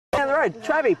Down the road.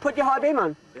 Travi, put your high beam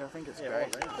on. Yeah, I think it's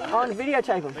great. On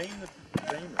videotape him.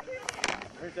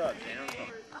 Who's that?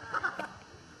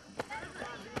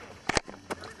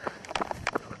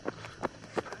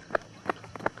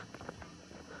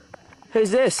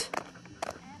 Who's this?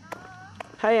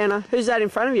 Hey Anna, who's that in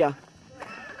front of you?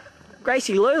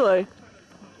 Gracie Lulu.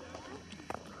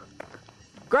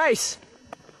 Grace!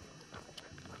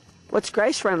 What's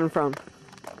Grace running from?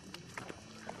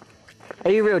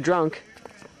 Are you real drunk?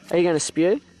 Are you going to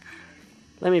spew?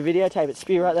 Let me videotape it.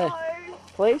 Spew right there. No.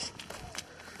 Please?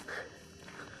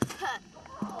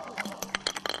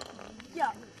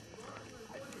 Yeah.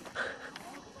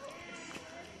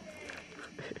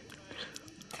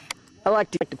 I like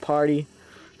to party.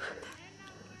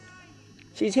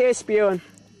 She's here spewing.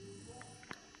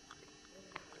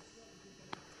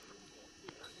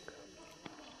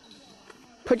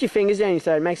 Put your fingers down your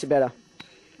throat, it makes it better.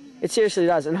 It seriously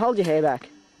does. And hold your hair back.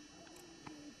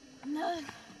 No.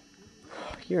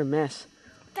 You're a mess.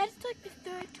 That's like the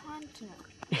third time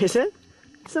tonight. Is it?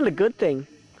 It's not a good thing.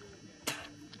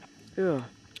 Ugh.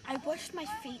 I washed my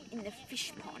feet in the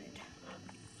fish pond.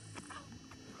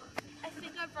 I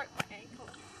think I broke my ankle.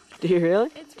 Do you really?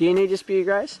 Do you need to spew,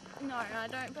 Grace? No, I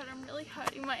don't, but I'm really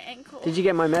hurting my ankle. Did you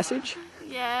get my message?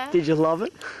 Yeah. Did you love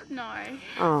it? No.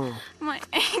 Oh. My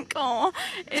ankle.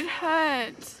 It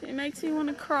hurts. It makes me want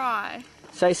to cry.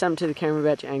 Say something to the camera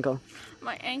about your ankle.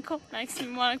 My ankle makes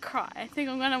me want to cry. I think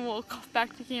I'm going to walk off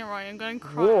back to Kinroy. I'm going to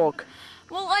cry. Walk?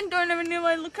 Well, I don't even know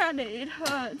where to look at it. It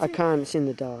hurts. I can't, it's in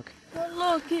the dark. But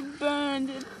look, it burned.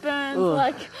 It burns Ugh.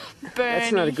 like Bernie.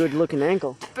 That's not a good looking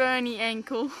ankle. Bernie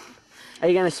ankle. Are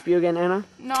you going to spew again, Anna?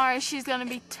 No, she's going to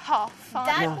be tough.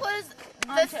 That was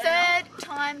the third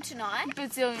time tonight.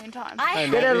 Bazillion times.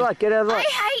 Get out of luck, get out of luck.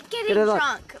 I hate getting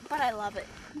drunk, but I love it.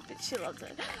 But she loves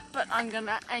it. But I'm going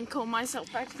to ankle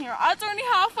myself back here. I was only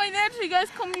halfway there till you guys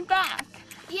call me back.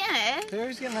 Yeah.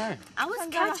 Who's going to know? I was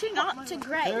catching up to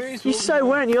Grace. You so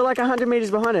weren't. You're like 100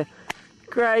 metres behind her.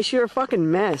 Grace, you're a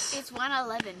fucking mess. It's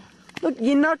 1:11. Look,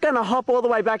 you're not going to hop all the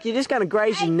way back. You're just going to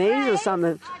graze your knees or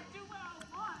something.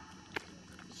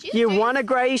 You want to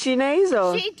graze your knees,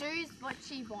 or? She does what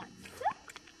she wants.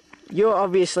 You're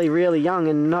obviously really young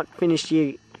and not finished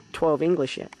year 12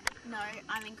 English yet. No,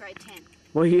 I'm in grade 10.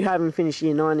 Well, you haven't finished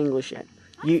year 9 English yet.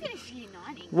 I finished year 9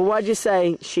 English. Well, why'd you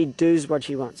say she does what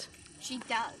she wants? She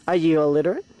does. Are you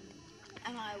illiterate?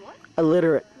 Am I what?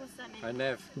 Illiterate. What's that mean? Hey,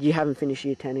 Nev. You haven't finished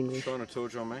year 10 English. Trying to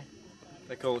torture on me.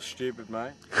 They call it stupid,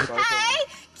 mate. Hey,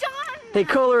 John! They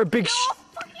call her a big You're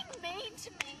fucking mean to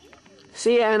me.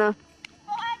 See ya, Anna.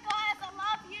 Bye, guys. I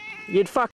love you. You'd fuck